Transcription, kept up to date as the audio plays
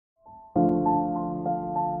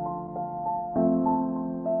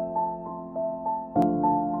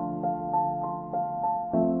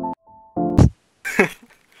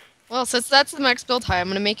Well, since that's the max build height, I'm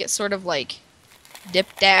gonna make it sort of like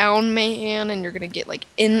dip down, man, and you're gonna get like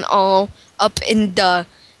in all up in the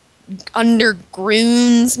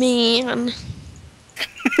undergrounds, man.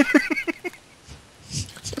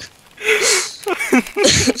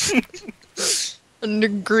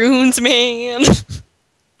 Undergrounds, man.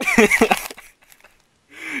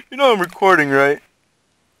 You know I'm recording, right?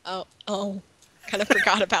 Oh, kind of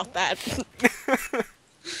forgot about that.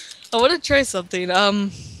 I want to try something.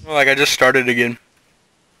 Well, like I just started again.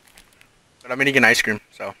 But I'm eating ice cream,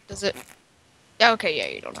 so. Does it? Yeah, okay, yeah,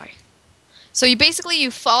 you don't die. So you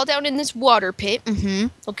fall down in this water pit.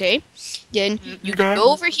 Okay. Then you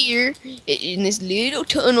go over here in this little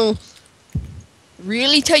tunnel,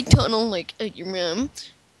 really tight tunnel, like your mom.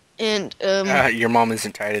 And your mom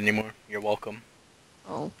isn't tight anymore. You're welcome.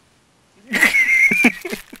 Oh. You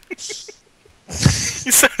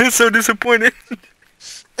sounded so disappointed.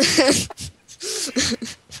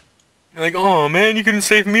 You're like, oh man, you couldn't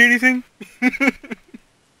save me anything?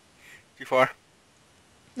 Too far?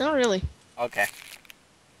 Not really. Okay.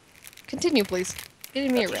 Continue, please.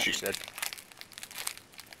 Give me a That's what rep. she said.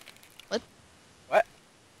 What? What?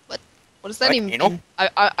 What does that even Anal? mean?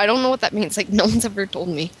 I don't know what that means. Like, no one's ever told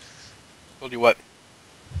me. Told you what?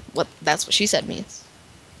 What that's what she said means.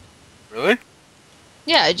 Really?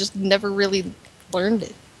 Yeah, I just never really learned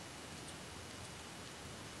it.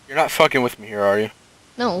 You're not fucking with me here, are you?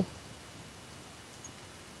 No.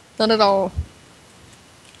 Not at all.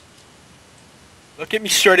 Look at me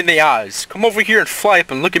straight in the eyes. Come over here and fly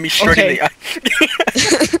up and look at me straight in the eye.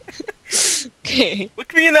 Okay.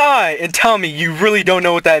 Look me in the eye and tell me you really don't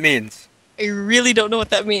know what that means. I really don't know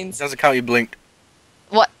what that means. Doesn't count, you blinked.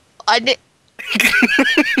 What? I did.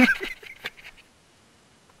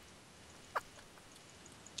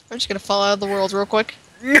 I'm just gonna fall out of the world real quick.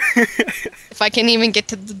 If I can even get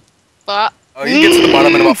to the bottom. Oh, you get to the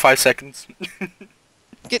bottom in about 5 seconds.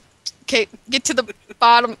 Get to the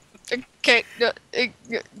bottom. Okay,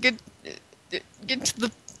 get to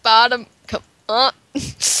the bottom. Come on.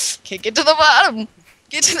 Okay, get to the bottom.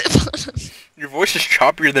 Get to the bottom. Your voice is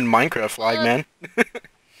choppier than Minecraft lag, man.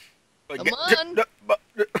 Like, Come on. To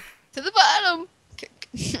the bottom.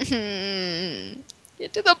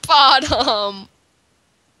 Get to the bottom.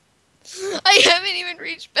 I haven't even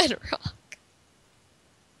reached bedrock.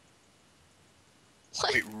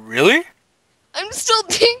 What? Wait, really? I'm still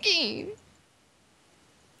thinking.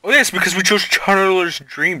 Oh, yeah, it's because we chose Tunneler's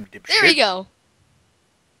Dream, dipshit. There we go.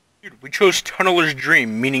 Dude, we chose Tunneler's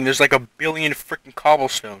Dream, meaning there's like a billion freaking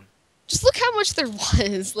cobblestone. Just look how much there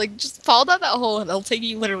was. Like, just fall down that hole and it'll take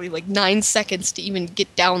you literally like 9 seconds to even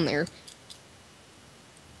get down there.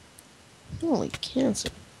 Holy cancer.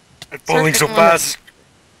 I'm falling so fast.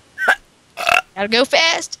 Gotta go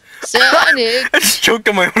fast. Sonic. I just choked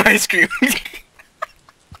on my own ice cream.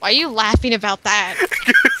 Why are you laughing about that?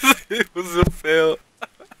 It was a fail.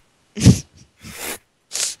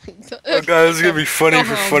 Oh god, this is gonna be funny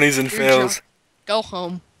for funnies and fails. Drunk. Go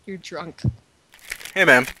home. You're drunk. Hey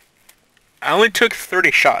man, I only took 30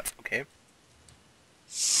 shots, okay?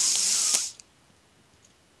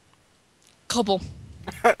 Kobal.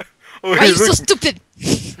 Oh, Why hey, are you look. so stupid?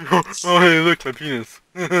 Oh hey, look, my penis.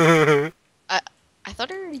 I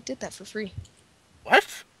thought I already did that for free. What?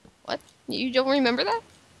 What? You don't remember that?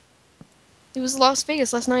 It was Las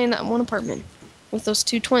Vegas last night in that one apartment with those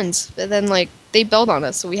two twins. But then, like, they bailed on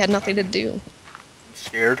us, so we had nothing to do. I'm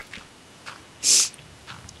scared.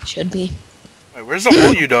 Should be. Wait, where's the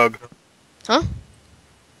hole you dug? Huh?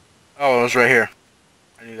 Oh, it was right here.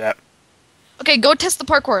 I knew that. Okay, go test the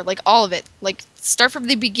parkour, like, all of it. Like, start from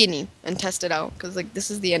the beginning and test it out, because, like,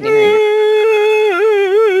 this is the ending right here.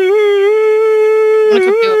 I'm gonna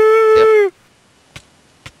come do it.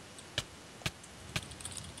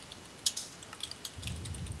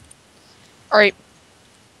 Alright.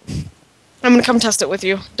 I'm gonna come test it with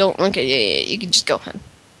you. Don't, okay, yeah, you can just go, hun.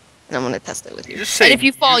 And I'm gonna test it with you. Just say, and if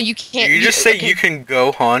you fall, you can't. You just say you can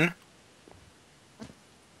go, hun.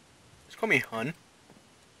 Just call me hun.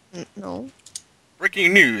 No.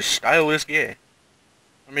 Breaking news, style is gay.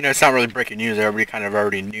 I mean, it's not really breaking news, everybody kind of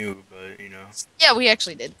already knew, but, you know. Yeah, we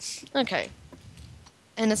actually did. Okay.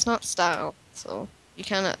 And it's not style, so you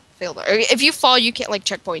kind of failed. If you fall, you can't, like,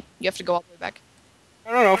 checkpoint. You have to go all the way back.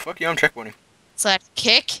 No, fuck you, I'm checkpointing. So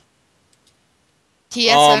kick.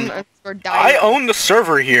 TSM or die. I own the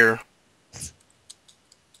server here.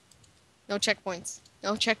 No checkpoints.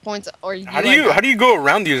 No checkpoints, or you. How do you go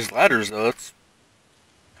around these ladders though? That's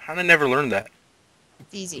kind of never learned that.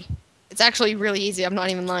 It's easy. It's actually really easy. I'm not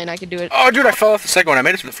even lying. I could do it. Oh, dude, I fell off the second one. I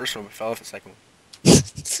made it to the first one, but fell off the second one.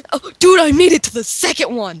 Oh, dude, I made it to the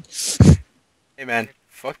second one. Hey, man,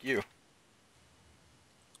 fuck you.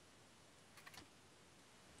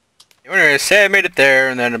 Anyway, say I made it there,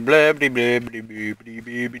 and then blah blah blah blah blah blah blah blah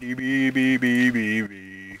blah blah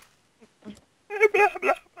blah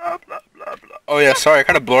blah blah blah blah. Oh yeah, sorry, I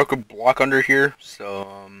kind of broke a block under here, so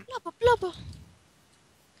Blubba, blubba.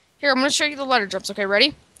 Here, I'm gonna show you the ladder jumps. Okay,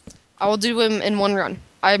 ready? I will do them in one run.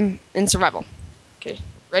 I'm in survival. Okay,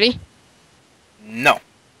 ready? no.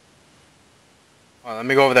 Oh, let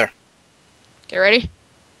me go over there. Okay, ready?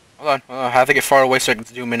 Hold on, I have to get far away so I can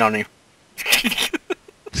zoom in on you.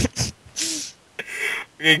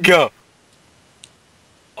 Okay, go.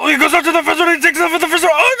 Oh, he goes up to the first one, he takes off at the first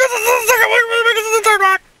one. Oh, he goes to the second one, he makes it to the third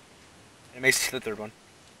one. And he makes it to the third one.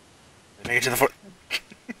 And make it to the fourth.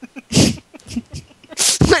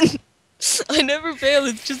 I never fail.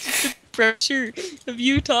 It's just the pressure of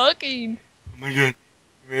you talking. Oh my god.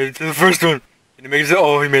 He made it to the first one. And he makes it,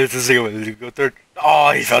 oh, he made it to the second one. Did he go third?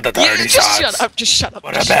 Oh, he fell to third. He Just sucks. shut up. Just shut up.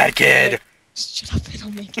 What a bad kid. Just shut up. I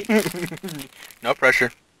don't make it. No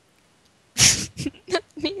pressure. That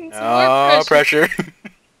means more No pressure. pressure.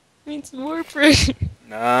 Means more pressure.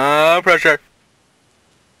 No pressure.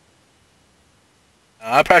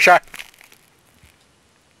 No pressure.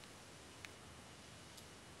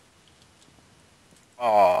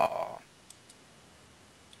 Oh.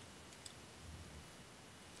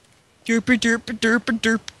 Derp derp derp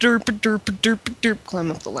derp derp derp derp derp. Climb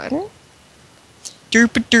up the ladder.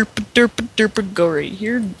 Derp derp derp derp. Go right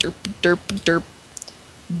here. Derp derp derp.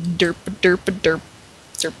 Derp derp derp.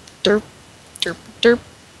 Derp derp. Derp derp.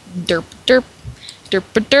 Derp derp. Derp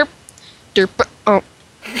derp. Derp. Oh.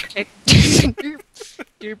 Okay. Derp.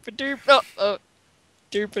 Derp derp. Oh. Oh.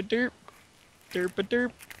 Derp derp. Derp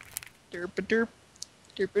derp. Derp derp.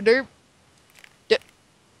 Derp derp.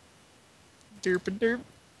 Derp derp.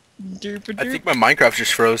 Derp derp. I think my Minecraft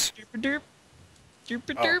just froze. Derp derp. Derp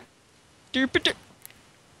Oh. derp. Derp derp.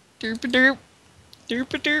 Derp derp. Derp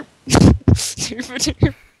derp. Derp derp.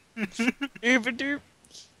 Derp derp.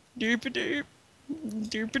 Derp derp.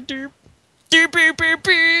 Derp derp. Derp derp derp.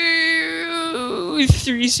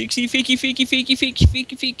 360 fakey fakey fakey fakey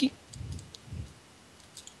fakey fakey.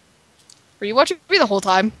 Were you watching me the whole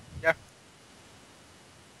time? Yeah.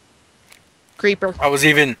 Creeper. I was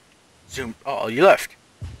even zoomed. Oh, you left.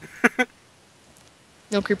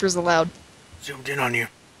 No creepers allowed. Zoomed in on you.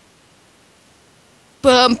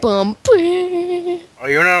 Bum bum bum. Oh,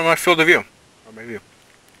 you're not in my field of view. Or maybe you.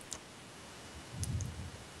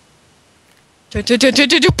 Oh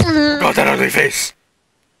God, that ugly face.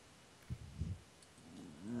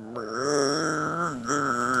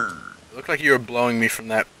 It looked like you were blowing me from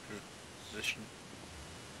that position.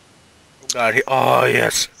 Oh God, oh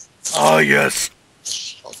yes. Oh yes.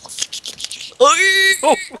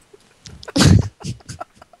 Oh.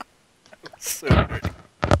 So good.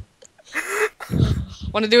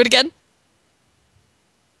 Want to do it again?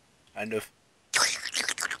 Kind of.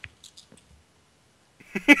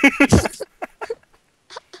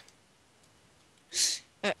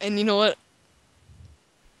 And you know what?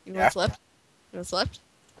 You know Yeah. what's left? You know what's left?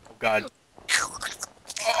 Oh God.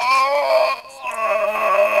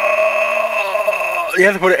 You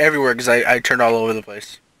have to put it everywhere because I turned all over the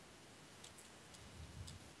place.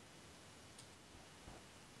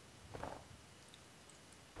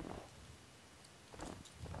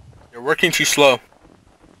 You're working too slow.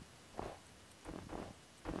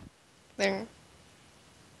 There.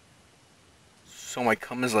 So my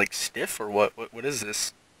cum is like stiff or what? What is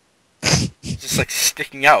this? It's just like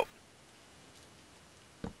sticking out.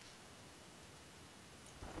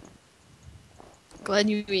 Glad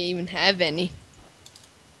you even have any.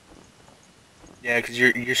 Yeah, because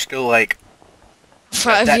you're still like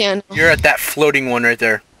Five, that, yeah. No. you're at that floating one right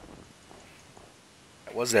there.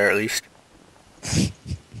 That was there at least.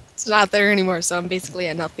 It's not there anymore, so I'm basically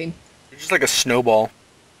at nothing. You're just like a snowball.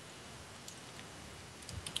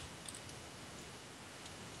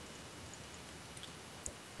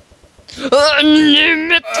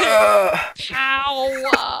 Unlimited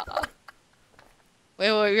power. Wait,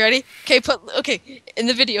 you ready? Okay, in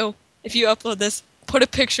the video, if you upload this, put a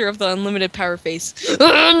picture of the unlimited power face.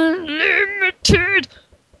 Unlimited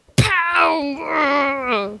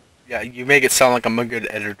power. Yeah, you make it sound like I'm a good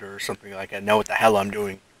editor or something, like I know what the hell I'm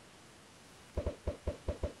doing.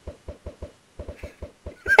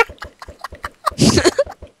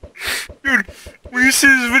 Dude, when you see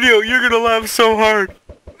this video, you're gonna laugh so hard.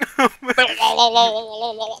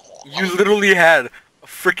 You literally had a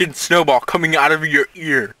freaking snowball coming out of your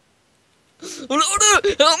ear. Oh,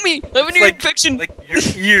 no, help me! I have an ear infection. Like your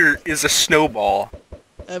ear is a snowball.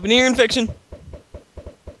 I have an ear infection.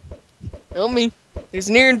 Help me! There's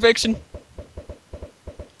an ear infection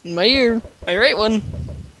in my ear. My right one.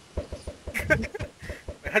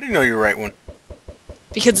 How do you know you're right one?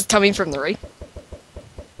 Because it's coming from the right.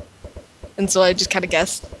 And so I just kind of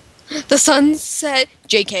guessed. The sunset.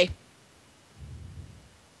 JK.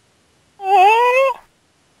 Oh.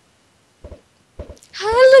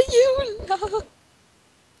 Hallelujah.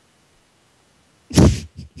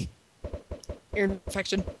 Ear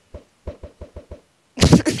infection.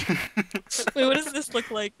 Wait, what does this look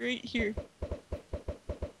like right here?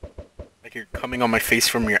 Like you're coming on my face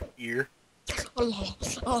from your ear. Oh,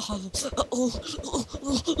 I'm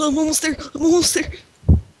almost there. I'm almost there.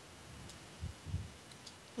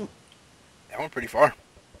 That went pretty far.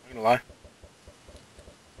 I'm gonna lie.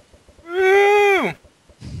 Woo!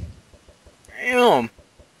 Damn.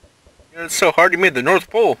 Yeah, it's so hard you made the North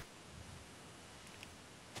Pole.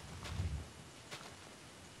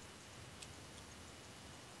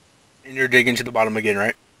 And you're digging to the bottom again,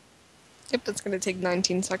 right? Yep, that's gonna take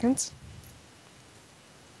 19 seconds.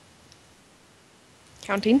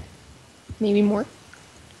 Counting. Maybe more.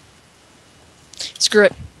 Screw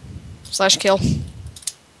it. Slash kill.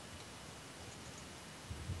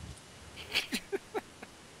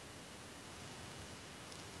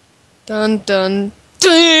 Dun dun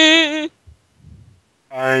dun.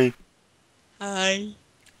 Hi. Hi.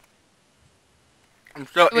 I'm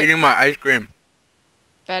still Wait. eating my ice cream.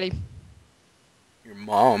 Fatty. Your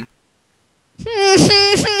mom.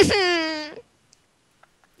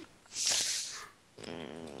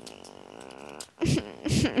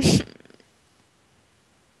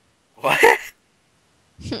 What? How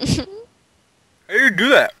do you do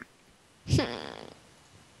that?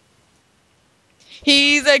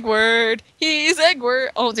 He's Eggward. He's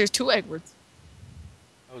Eggward. Oh, there's 2 Eggwards.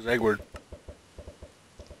 That was Eggward.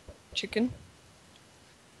 Chicken.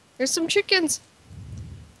 There's some chickens.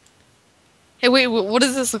 Hey, wait, what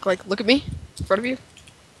does this look like? Look at me. In front of you.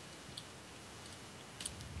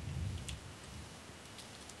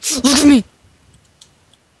 Look at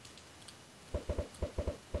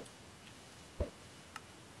me.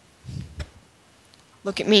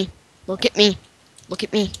 Look at me. Look at me. Look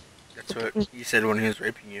at me. That's what he said when he was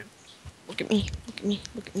raping you. Look at me. Look at me.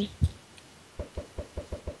 Look at me.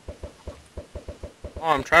 Oh,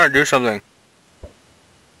 I'm trying to do something.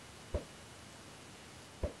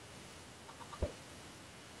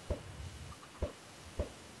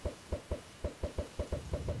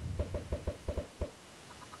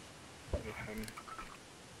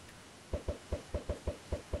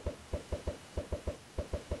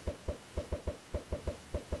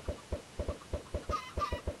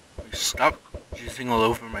 Stop jizzing all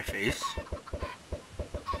over my face.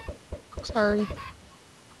 Sorry.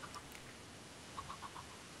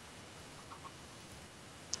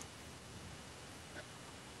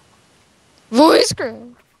 Voice crack.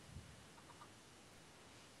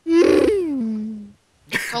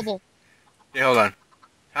 Kobal. Hey, hold on.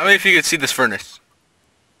 How many of you could see this furnace?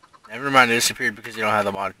 Never mind, it disappeared because you don't have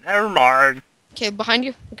the mod. Never mind. Okay, behind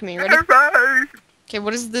you. Look at me. Ready? Never mind. Okay,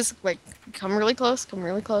 what is this like? Come really close. Come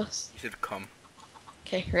really close. You should come.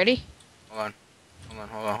 Okay, ready? Hold on.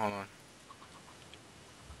 Hold on.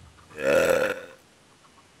 That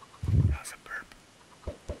was a burp.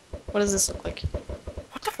 What does this look like?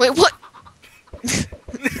 What the? Wait, what?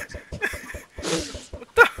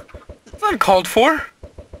 What the? That's uncalled for.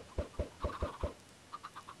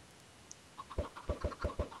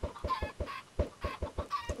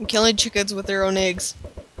 I'm killing chickens with their own eggs.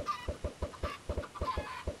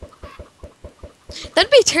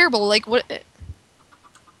 That'd be terrible. Like what? That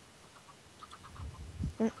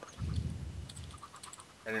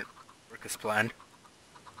didn't work as planned.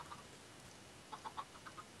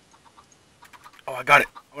 Oh, I got it.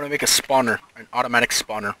 I want to make a spawner, an automatic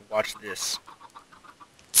spawner. Watch this.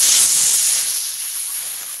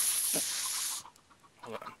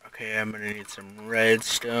 Hold on. Okay, I'm gonna need some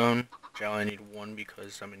redstone. Which I only need 1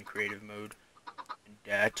 because I'm in creative mode. And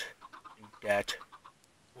that.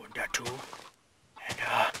 Oh, and that too. And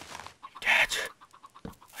that.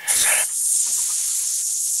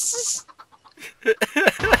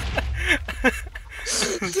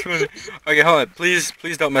 That's funny. Okay, hold on. Please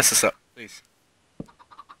don't mess this up. Please.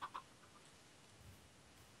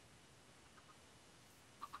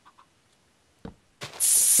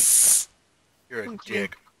 You're a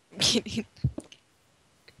dick. I'm kidding.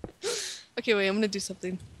 Okay, wait. I'm gonna do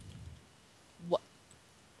something. What?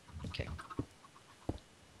 Okay.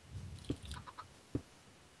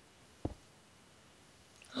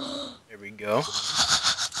 There we go.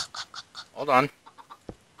 Hold on.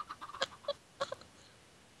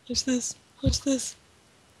 Watch this. Watch this.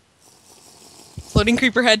 Floating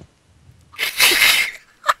creeper head.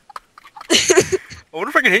 I wonder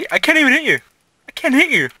if I can hit you. I can't even hit you. I can't hit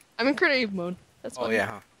you. I'm in creative mode. That's Oh funny.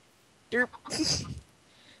 yeah. Huh? Derp.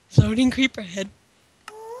 Floating creeper head.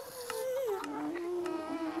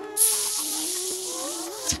 You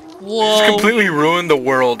just Whoa. completely ruined the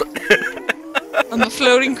world. I'm a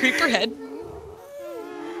floating creeper head.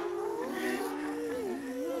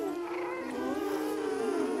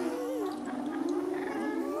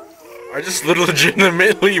 I just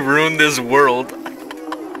legitimately ruined this world.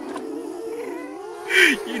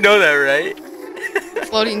 You know that, right?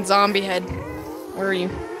 Floating zombie head. Where are you?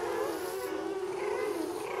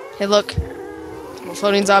 Hey, look. I'm a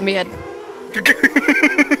floating zombie head.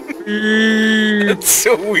 That's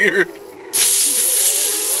so weird.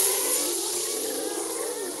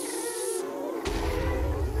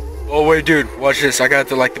 Oh wait, dude, watch this. I got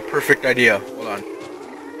the perfect idea. Hold on.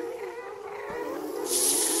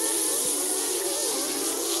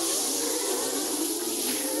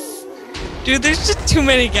 Dude, there's just too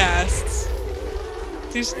many ghasts.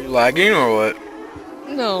 There's... Are you lagging or what?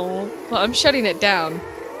 No, well, I'm shutting it down.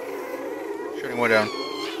 Shutting what down?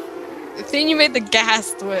 The thing you made the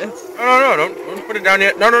ghast with. No, don't put it down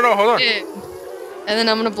yet. No, hold on. And then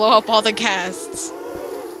I'm gonna blow up all the ghasts.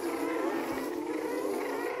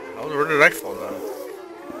 Oh, where did I fall down?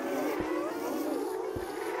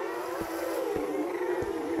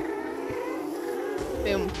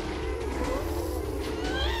 Boom.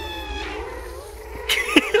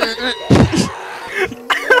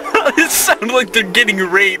 It sounds like they're getting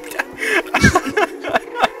raped.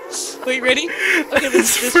 Wait, ready? Okay,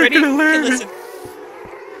 It's this ready? freaking Okay, hilarious. listen.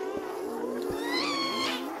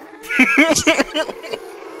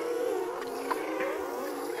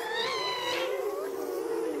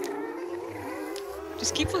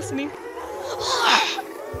 Just keep listening.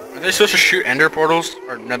 Are they supposed to shoot ender portals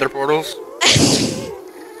or nether portals?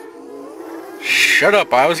 Shut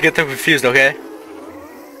up! I always get them confused. Okay.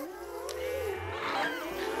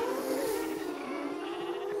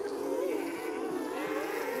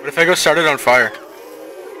 What if I go start it on fire?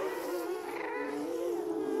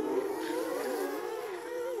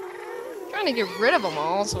 Trying to get rid of them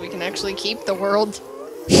all so we can actually keep the world.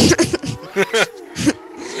 They're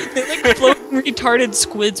like floating retarded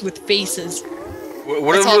squids with faces.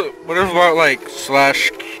 What if about like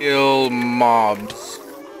slash kill mobs?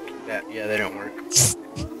 Yeah, they don't work.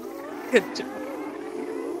 Good job.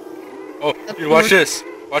 Oh, dude, watch this.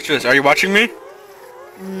 Watch this. Are you watching me?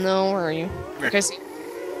 No, where are you? Here. Okay, see.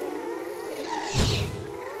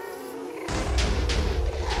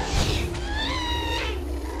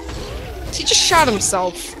 He just shot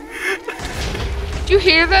himself. Did you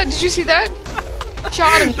hear that? Did you see that?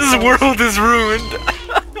 Shot himself. This world is ruined.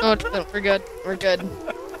 Oh, no, we're good. We're good.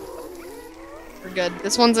 We're good.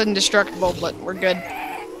 This one's indestructible, but we're good.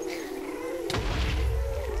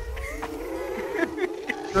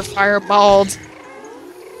 We're fireballed.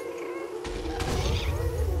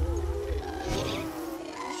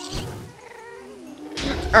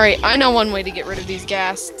 Alright, I know one way to get rid of these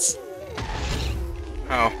ghasts.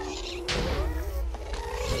 Oh.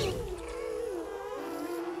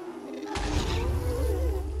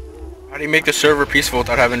 How do you make the server peaceful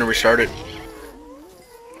without having to restart it?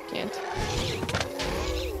 Can't.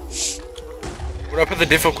 Would I put the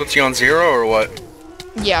difficulty on 0 or what?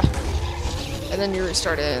 Yeah. And then you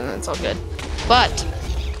restart it and it's all good. But,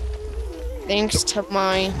 thanks to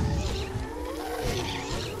my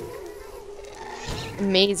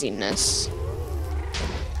amazingness,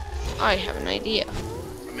 I have an idea.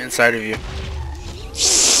 I'm inside of you.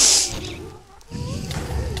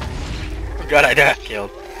 Oh god, I got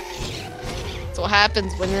killed. That's what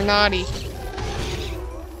happens when you're naughty.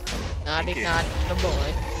 Naughty, naughty, the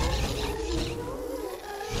boy.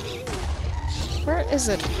 Where is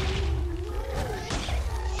it?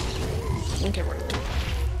 Okay, where is it?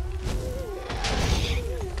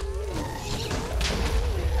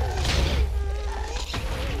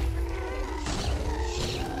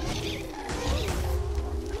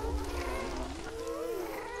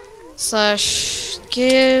 Slash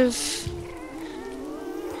give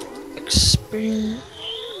experience.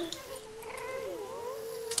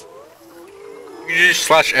 You can just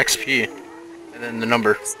slash XP and then the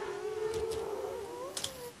number.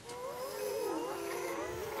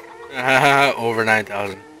 Over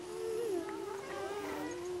 9,000.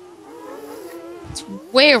 It's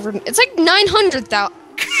way over. It's like 900,000.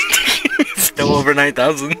 Still over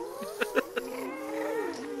 9,000.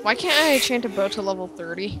 Why can't I enchant a bow to level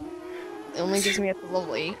 30? It only gives me at the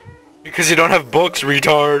level 8. Because you don't have books,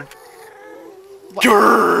 retard. What?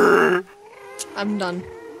 Grrr. I'm done.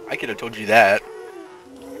 I could have told you that.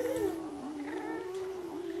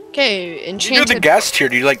 Okay, You do enchanted. the gas tier.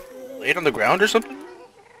 Do you like lay it on the ground or something?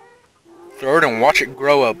 Throw it and watch it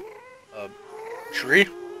grow up. A tree?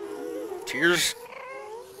 Tears?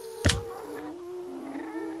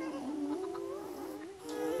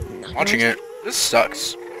 Not gonna Watching it. This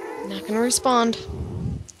sucks. Not gonna respond.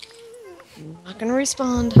 Not gonna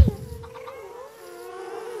respond.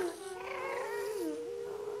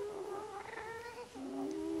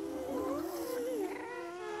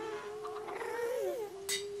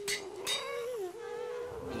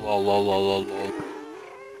 Lol, lol, lol, lol, lol.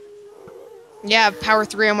 Yeah, power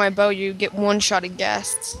 3 on my bow, you get one-shotted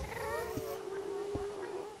ghasts.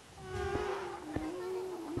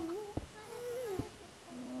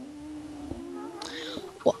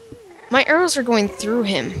 Well, my arrows are going through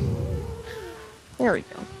him. There we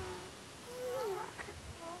go.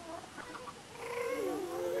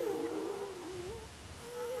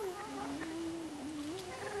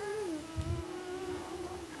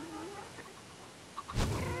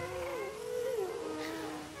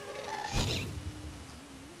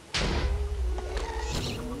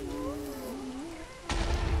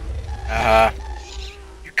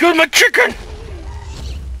 You killed my chicken!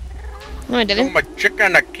 No, I You killed didn't. my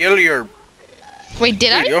chicken, I kill your... Wait,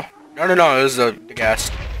 did I? Yo. No, no, no, it was the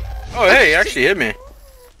gas. Oh, hey, he actually hit me.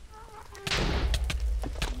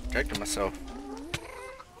 Protected myself.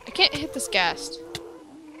 I can't hit this ghast.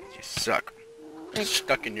 You suck. I'm Like-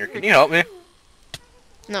 stuck in here. Can you help me?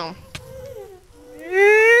 No.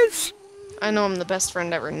 Yes. I know I'm the best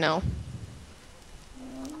friend ever. No.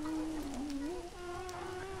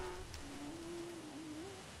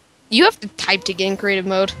 You have to type to get in creative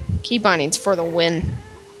mode. Key bindings for the win.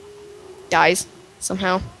 Dies.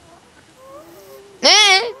 Somehow.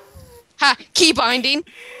 Eh! Ha! Key binding!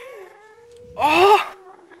 Oh!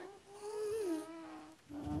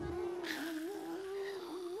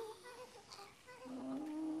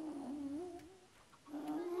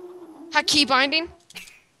 Ha! Key binding?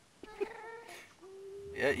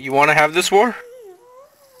 Yeah, you want to have this war?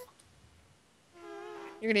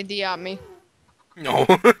 You're gonna D-op me. No.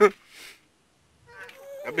 That'd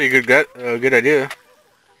be a good idea.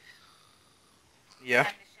 Yeah.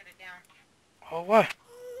 Time to shut it down. Oh, what? What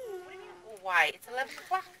do you mean, oh, why? It's 11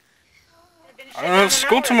 o'clock. I've been I shut don't down have an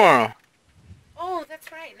school hour. tomorrow. Oh,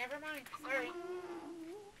 that's right. Never mind. Sorry. Better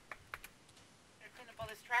clean up all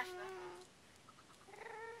this trash, though.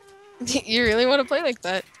 You really want to play like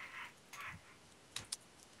that?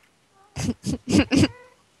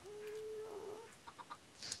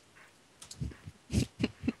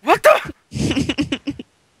 What the?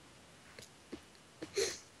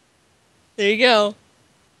 There you go.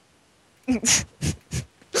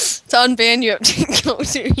 To unban, you have to go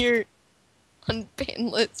to your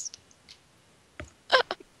unban list.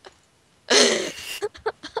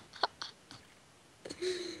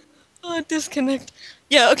 Oh, disconnect.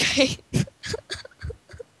 Yeah, okay.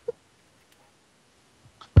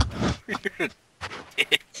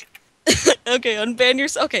 Okay, unban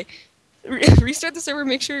yourself. Okay. Restart the server,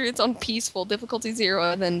 make sure it's on peaceful, difficulty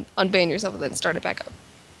 0, and then unban yourself and then start it back up.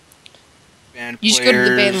 Ban You just go to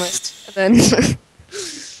the ban players. list. And then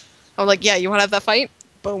I'm like, yeah, you want to have that fight?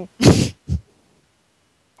 Boom. I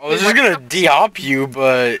was just gonna de-op you,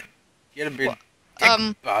 but you had a big dick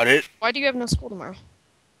Um, about it. Why do you have no school tomorrow?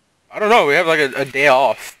 I don't know. We have like a day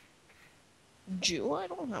off. Jew? I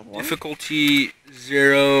don't have one. Difficulty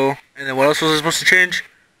 0, and then what else was I supposed to change?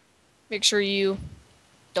 Make sure you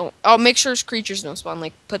don't. Oh, make sure creatures don't spawn.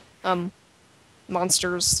 Like, put,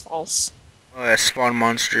 monsters false. Oh, yeah, spawn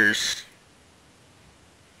monsters.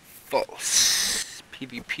 False.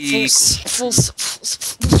 PvP.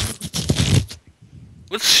 False.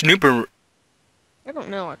 What's Snooper? I don't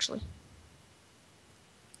know, actually.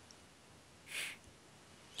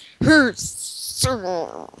 Are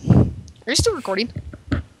you still recording?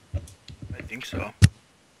 I think so.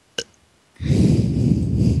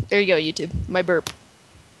 There you go, YouTube. My burp.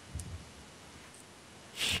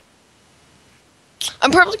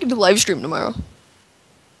 I'm probably going to live stream tomorrow.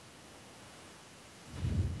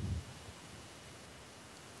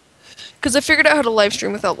 Because I figured out how to live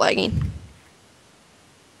stream without lagging.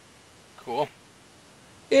 Cool.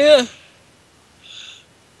 Yeah.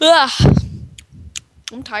 Ah.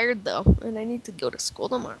 I'm tired though, and I need to go to school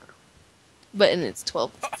tomorrow. And it's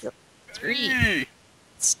 12:03. Hey.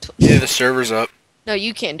 It's Yeah, the server's up. No,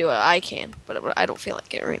 you can't do it. I can, but I don't feel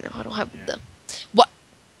like it right now. I don't have the what?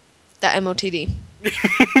 That MOTD.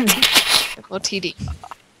 MOTD.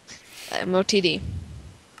 That MOTD.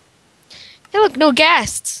 Hey, look, no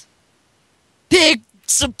guests. Big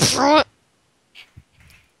surprise.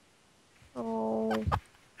 Oh.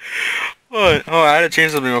 What? Oh, I had to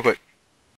change something real quick.